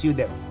 provides you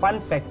that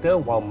fun factor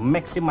while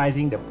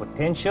maximizing the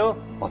potential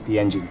of the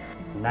engine.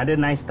 Another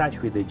nice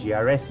touch with the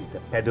GRS is the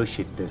pedal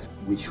shifters,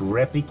 which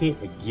replicate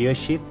a gear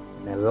shift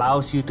and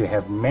allows you to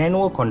have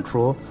manual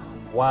control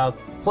while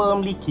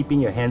firmly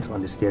keeping your hands on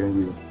the steering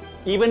wheel.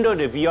 Even though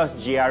the Vios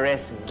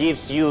GRS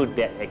gives you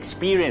that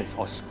experience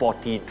of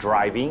sporty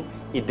driving,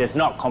 it does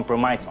not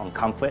compromise on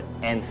comfort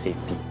and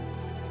safety.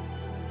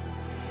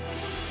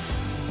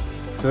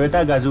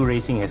 Toyota Gazoo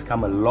Racing has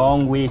come a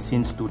long way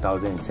since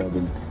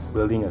 2007,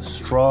 building a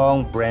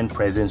strong brand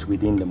presence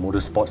within the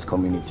motorsports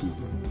community.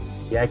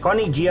 The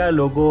iconic GR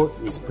logo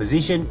is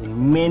positioned in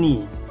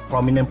many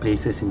prominent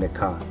places in the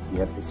car. You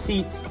have the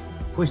seats,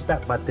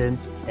 push-start button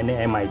and the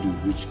MID,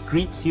 which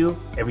greets you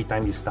every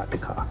time you start the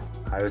car.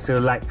 I also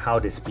like how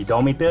the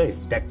speedometer is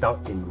decked out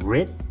in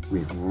red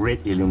with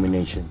red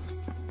illumination.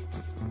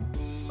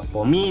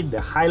 For me, the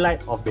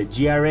highlight of the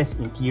GRS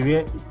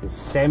interior is the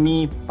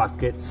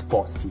semi-bucket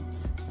sport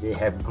seats. They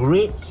have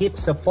great hip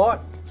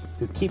support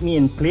to keep me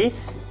in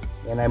place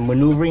when I'm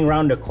maneuvering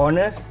around the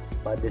corners,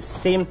 but at the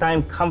same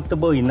time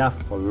comfortable enough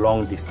for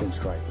long distance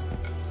driving.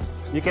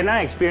 You can now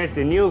experience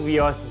the new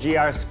Vios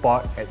GR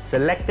Sport at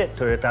selected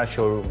Toyota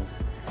showrooms.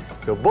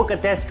 So book a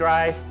test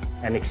drive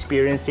and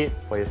experience it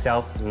for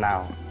yourself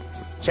now.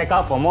 Check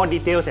out for more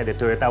details at the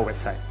Toyota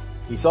website.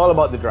 It's all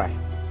about the drive.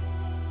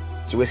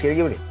 Cuba sekali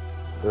lagi boleh?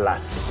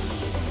 Last.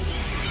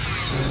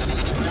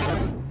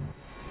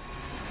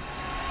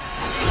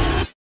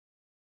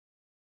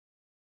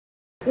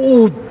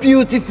 Oh,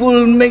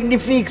 beautiful,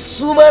 magnifique,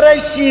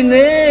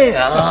 subarashine!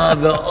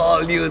 The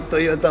all-new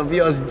Toyota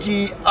Vios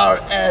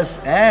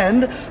GRS.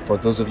 And for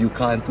those of you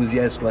car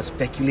enthusiasts who are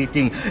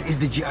speculating, is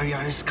the GR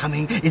Yaris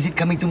coming? Is it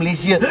coming to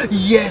Malaysia?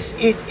 Yes,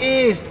 it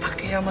is!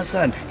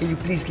 Takayama-san, can you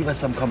please give us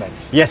some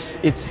comments?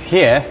 Yes, it's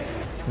here.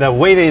 The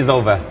wait is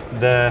over.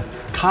 The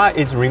car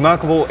is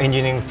remarkable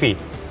engineering feat.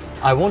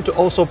 I want to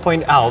also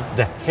point out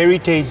the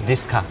heritage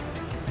this car,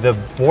 the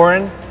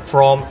born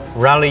from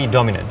rally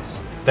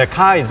dominance. The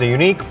car is a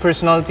unique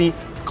personality,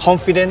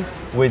 confident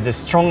with a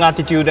strong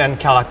attitude and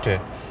character.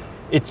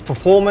 Its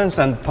performance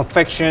and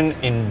perfection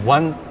in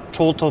one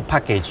total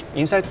package.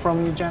 Insight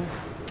from you, Jan?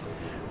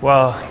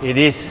 Well, it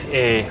is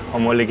a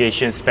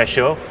homologation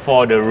special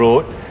for the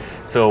road.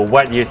 So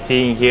what you're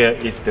seeing here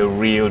is the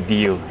real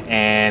deal,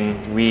 and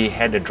we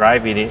had a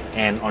drive in it,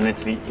 and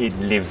honestly, it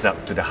lives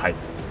up to the hype.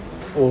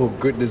 Oh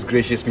goodness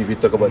gracious me, we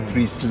talk about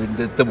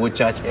 3-cylinder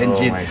turbocharged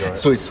engine. my God.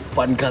 So it's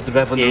fun car to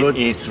drive on the road.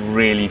 It is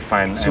really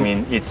fun. I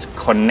mean, it's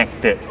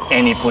connected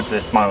and it puts a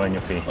smile on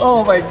your face.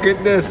 Oh my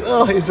goodness,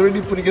 oh, it's already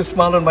putting a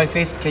smile on my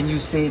face. Can you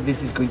say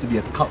this is going to be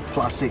a cult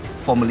classic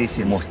for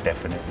Malaysians? Most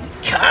definitely.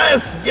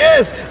 Yes,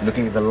 yes!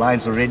 Looking at the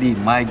lines already,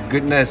 my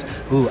goodness.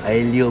 Oh,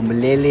 Ailio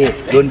Melele.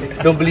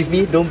 Don't believe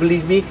me, don't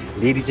believe me.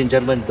 Ladies and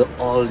gentlemen, the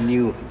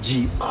all-new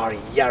GR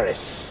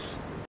Yaris.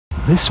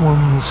 This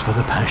one's for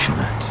the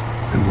passionate,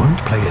 who won't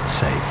play it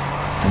safe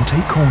and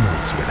take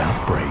corners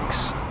without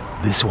brakes.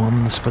 This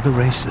one's for the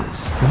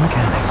racers, the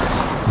mechanics,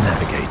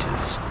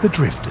 navigators, the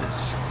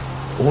drifters.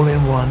 All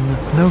in one,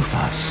 no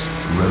fuss,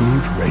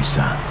 road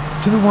racer.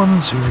 To the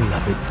ones who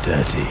love it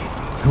dirty,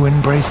 who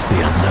embrace the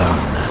unknown,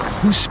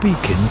 who speak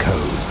in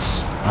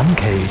codes.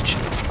 Uncaged,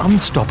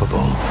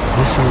 unstoppable.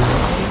 This is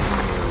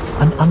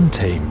an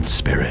untamed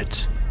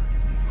spirit.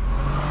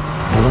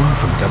 Born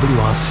from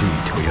WRC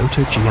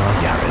Toyota GR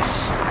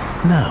Yaris,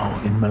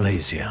 now in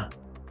Malaysia.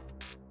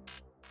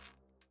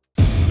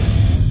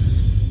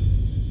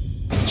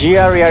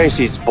 GR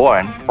Yaris is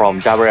born from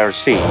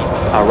WRC,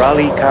 a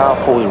rally car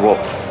for the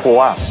road.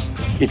 For us,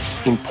 it's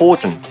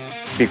important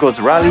because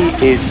rally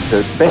is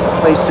the best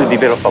place to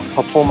develop a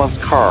performance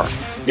car.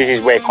 This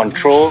is where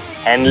control,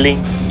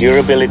 handling,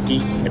 durability,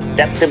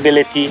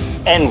 adaptability,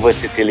 and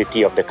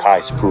versatility of the car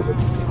is proven.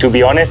 To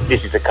be honest,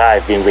 this is the car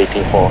I've been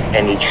waiting for,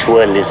 and it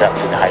sure lives up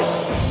to the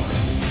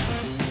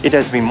hype. It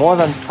has been more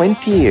than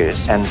 20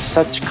 years, and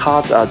such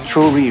cars are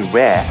truly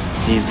rare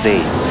these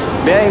days.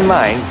 Bear in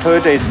mind,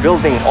 Toyota is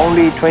building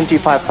only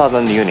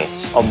 25,000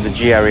 units of the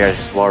GR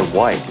Yaris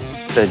worldwide.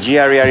 The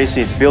GR Yaris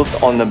is built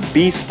on a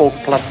bespoke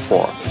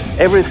platform.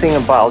 Everything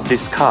about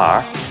this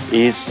car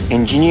is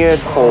engineered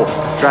for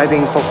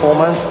driving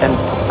performance and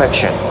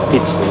perfection.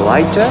 It's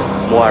lighter,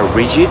 more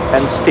rigid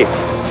and stiff.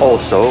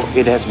 Also,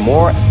 it has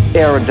more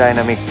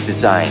aerodynamic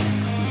design.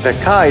 The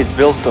car is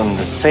built on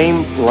the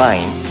same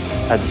line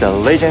as the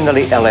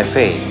legendary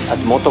LFA at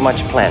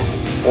Motomatch plant,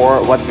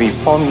 or what we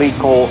fondly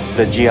call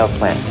the GL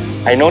plant.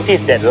 I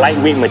noticed that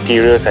lightweight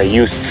materials are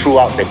used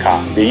throughout the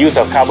car. The use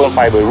of carbon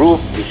fiber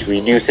roof, which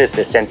reduces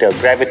the center of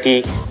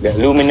gravity, the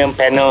aluminum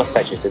panels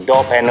such as the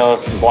door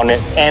panels, bonnet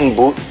and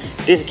boot,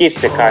 this gives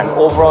the car an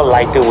overall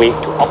lighter weight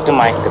to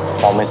optimize the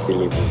performance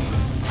delivery.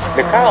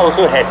 The car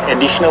also has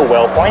additional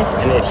well points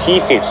and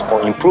adhesives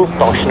for improved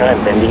torsional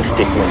and bending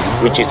stiffness,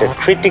 which is a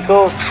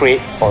critical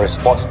trait for a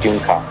sports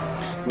tuned car.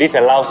 This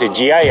allows the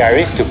GR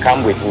Yaris to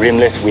come with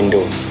rimless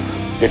windows.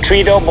 The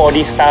 3-door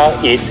body style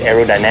aids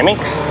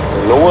aerodynamics.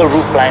 The lower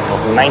roofline of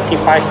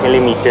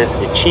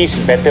 95mm achieves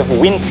better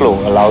wind flow,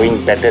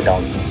 allowing better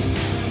downforce.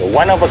 The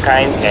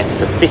one-of-a-kind and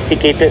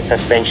sophisticated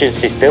suspension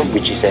system,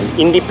 which is an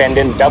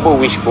independent double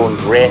wishbone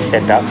rear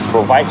setup,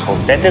 provides for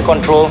better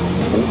control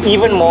and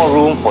even more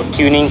room for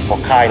tuning for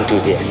car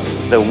enthusiasts.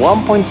 The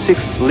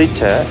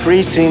 1.6-litre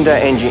 3-cylinder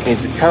engine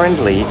is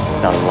currently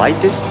the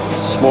lightest,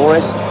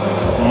 smallest,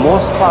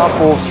 most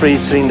powerful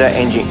 3-cylinder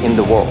engine in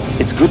the world.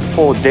 It's good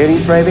for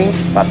daily driving,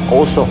 but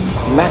also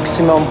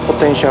maximum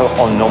potential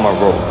on normal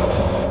road.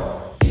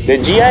 The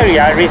GR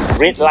Yaris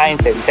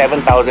redlines at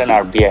 7,000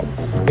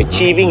 RPM,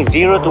 achieving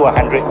 0 to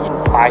 100 in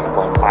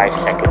 5.5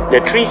 seconds.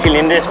 The 3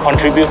 cylinders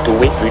contribute to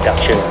weight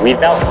reduction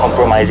without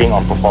compromising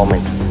on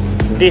performance.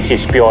 This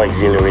is pure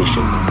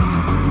exhilaration.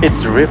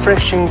 It's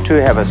refreshing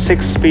to have a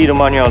 6-speed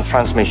manual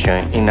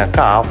transmission in a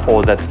car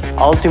for that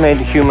ultimate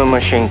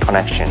human-machine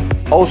connection.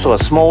 Also, a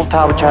small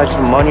turbocharged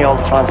manual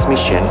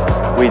transmission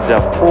with a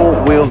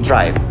 4-wheel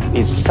drive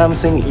is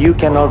something you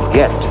cannot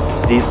get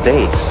these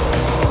days.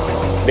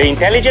 The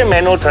intelligent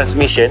manual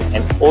transmission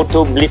and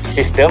auto blip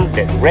system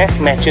that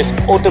rev matches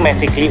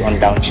automatically on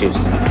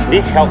downshifts.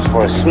 This helps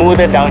for a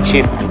smoother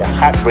downshift and the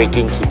hard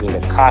braking, keeping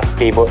the car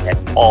stable at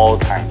all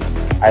times.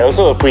 I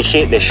also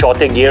appreciate the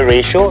shorter gear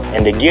ratio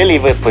and the gear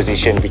lever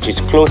position, which is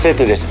closer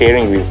to the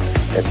steering wheel.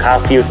 The car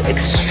feels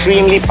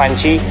extremely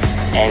punchy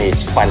and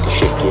it's fun to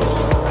shift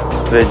gears.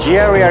 The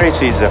GR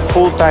Yaris is a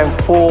full-time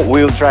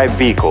 4-wheel drive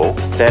vehicle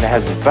that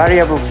has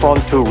variable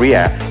front to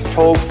rear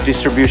torque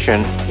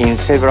distribution in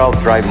several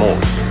drive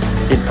modes.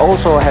 It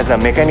also has a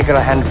mechanical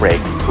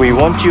handbrake. We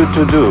want you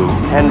to do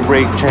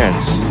handbrake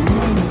turns.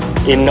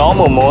 In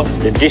normal mode,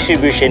 the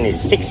distribution is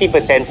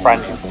 60%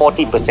 front and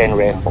 40%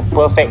 rear for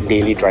perfect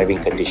daily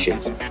driving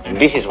conditions. And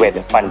this is where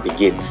the fun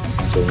begins.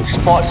 So in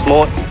sports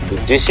mode, the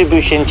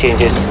distribution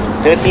changes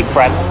from 30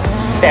 front,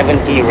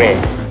 70 rear.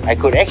 I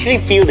could actually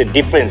feel the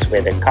difference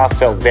where the car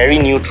felt very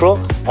neutral,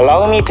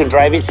 allowing me to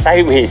drive it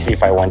sideways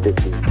if I wanted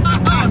to.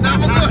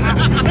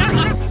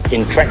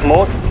 In track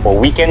mode, for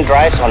weekend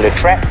drives on the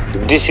track, the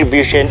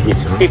distribution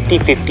is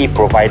 50-50,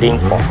 providing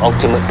for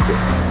ultimate grip.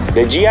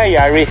 The GR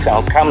Yaris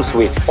now comes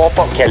with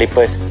 4-port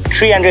calipers,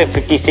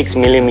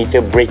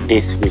 356mm brake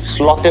discs with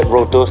slotted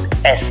rotors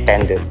as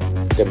standard.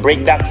 The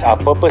brake ducts are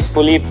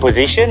purposefully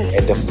positioned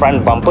at the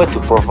front bumper to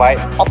provide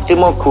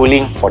optimal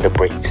cooling for the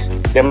brakes.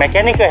 The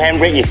mechanical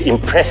handbrake is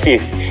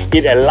impressive.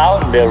 It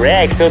allowed the rear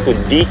axle to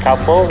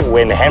decouple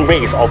when the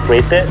handbrake is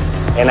operated,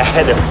 and I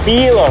had a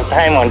feel of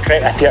time on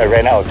track until I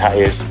ran out of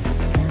tires.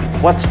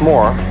 What's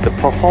more, the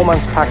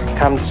performance pack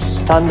comes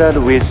standard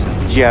with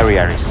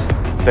Yaris.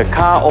 The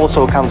car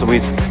also comes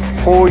with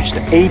forged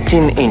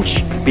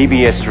 18-inch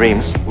BBS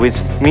rims with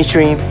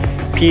Michelin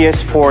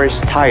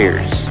PS4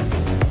 tires.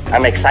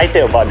 I'm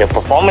excited about the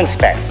performance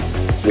pack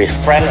with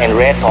front and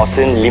rear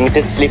torsion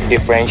limited slip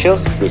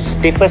differentials with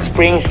stiffer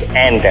springs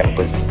and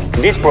dampers.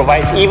 This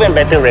provides even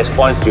better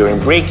response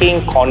during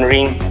braking,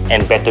 cornering,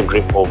 and better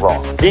grip overall.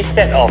 This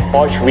set of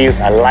forged wheels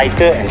are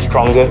lighter and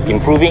stronger,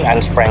 improving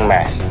unsprung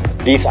mass.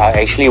 These are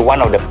actually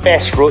one of the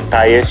best road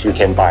tires you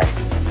can buy.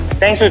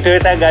 Thanks to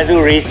Toyota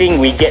Gazoo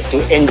Racing, we get to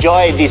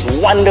enjoy this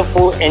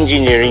wonderful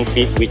engineering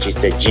feat, which is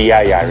the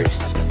GR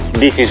Yaris.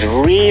 This is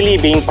really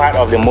being part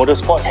of the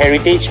motorsports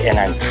heritage, and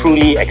I'm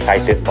truly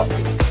excited about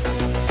this.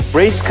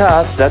 Race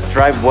cars that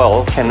drive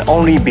well can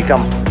only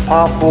become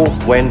powerful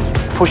when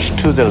pushed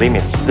to the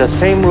limits. The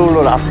same rule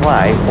will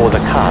apply for the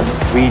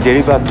cars we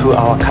deliver to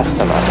our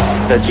customers.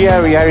 The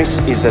GR Yaris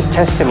is a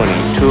testimony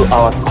to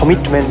our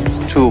commitment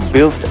to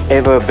build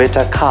ever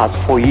better cars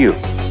for you.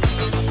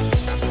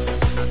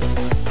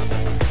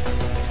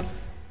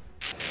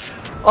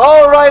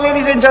 Alright,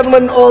 ladies and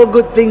gentlemen, all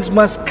good things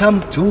must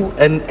come to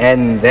an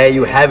end. There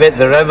you have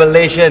it, the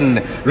revelation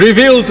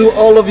revealed to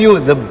all of you,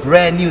 the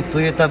brand new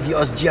Toyota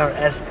Vios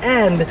GRS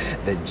and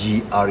the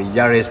GR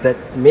Yaris that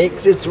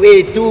makes its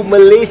way to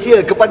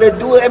Malaysia. Kepada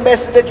dua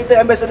ambassador kita,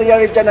 Ambassador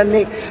Yaris Jana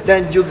Nick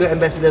dan juga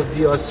Ambassador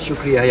Vios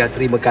Syukriya, ya,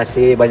 terima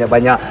kasih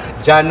banyak-banyak.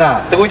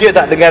 Jana, teruja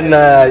tak dengan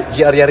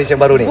GR Yaris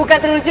yang baru ni? Bukan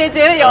teruja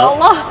je, ya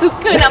Allah,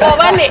 suka nak bawa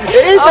balik.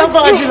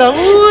 Sabar je lah,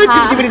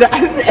 tiba-tiba dah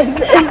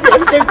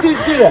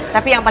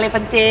Tapi yang paling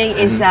penting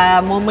is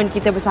momen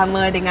kita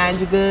bersama dengan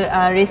juga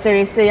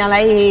racer-racer yang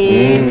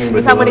lain.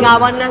 Bersama dengan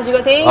Abang Nas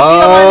juga. Thank you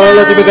Abang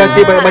Nas. Terima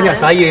kasih banyak-banyak.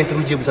 Saya yang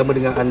teruja bersama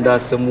dengan anda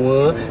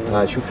semua.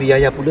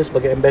 Syukriya pula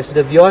sebagai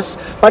Ambassador Vios.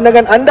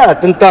 Pandangan anda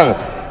tentang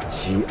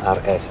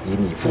GRS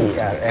ini?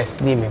 GRS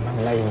ni memang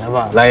lain lah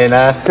bang. Lain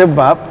lah.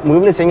 Sebab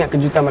mula-mula saya ingat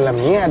kejutan malam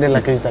ni adalah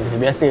kejutan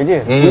biasa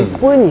je.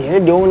 Rupanya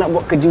dia orang nak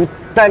buat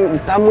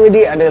kejutan utama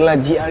dia adalah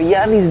GR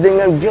Yaris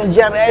dengan Vios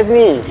GRS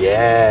ni.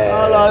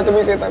 Alah, tapi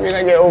saya tak boleh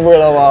nak get over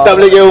lah bang. Tak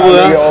boleh get over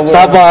lah.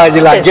 Sabar je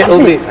lah, get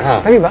over it.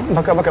 Tapi bang,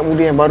 bakat-bakat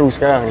muda yang baru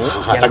sekarang ni,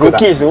 yang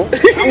rookies tu,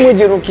 sama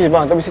je rookies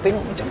bang. Tapi saya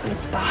tengok macam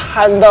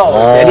tahan tau.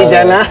 Jadi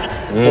Jana,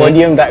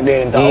 podium tak ada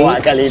untuk awak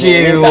kali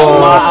ni. Minta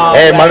maaf.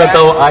 Mana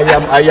tahu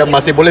ayam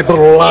masih boleh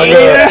berulang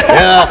ke.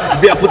 Ya,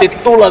 biar putih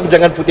tulang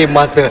jangan putih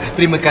mata.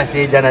 Terima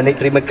kasih Jana Nick,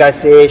 terima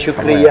kasih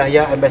Syukriya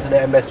ya,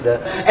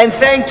 Ambassador. And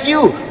thank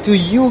you to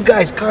you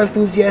guys, car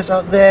enthusiasts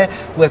out there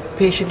who have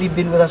patiently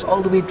been with us all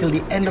the way till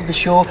the end of the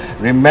show.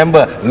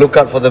 Remember, look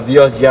out for the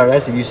Vios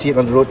GRS. If you see it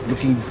on the road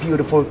looking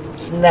beautiful,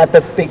 snap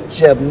a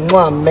picture.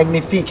 Mwah,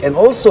 magnifique. And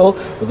also,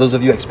 for those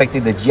of you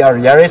expecting the GR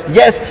Yaris,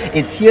 yes,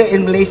 it's here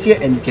in Malaysia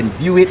and you can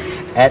view it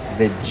at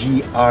the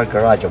GR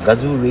Garage or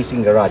Gazoo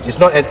Racing Garage. It's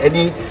not at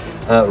any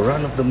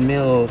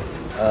run-of-the-mill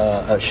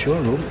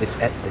showroom. It's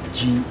at the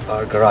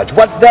GR Garage.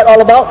 What's that all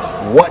about?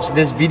 Watch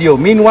this video.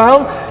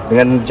 Meanwhile,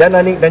 dengan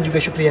Jana Nick dan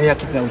juga Syukriya,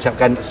 kita nak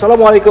ucapkan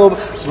Assalamualaikum,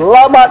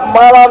 selamat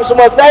malam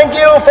semua. Thank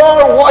you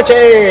for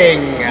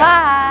watching.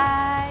 Bye.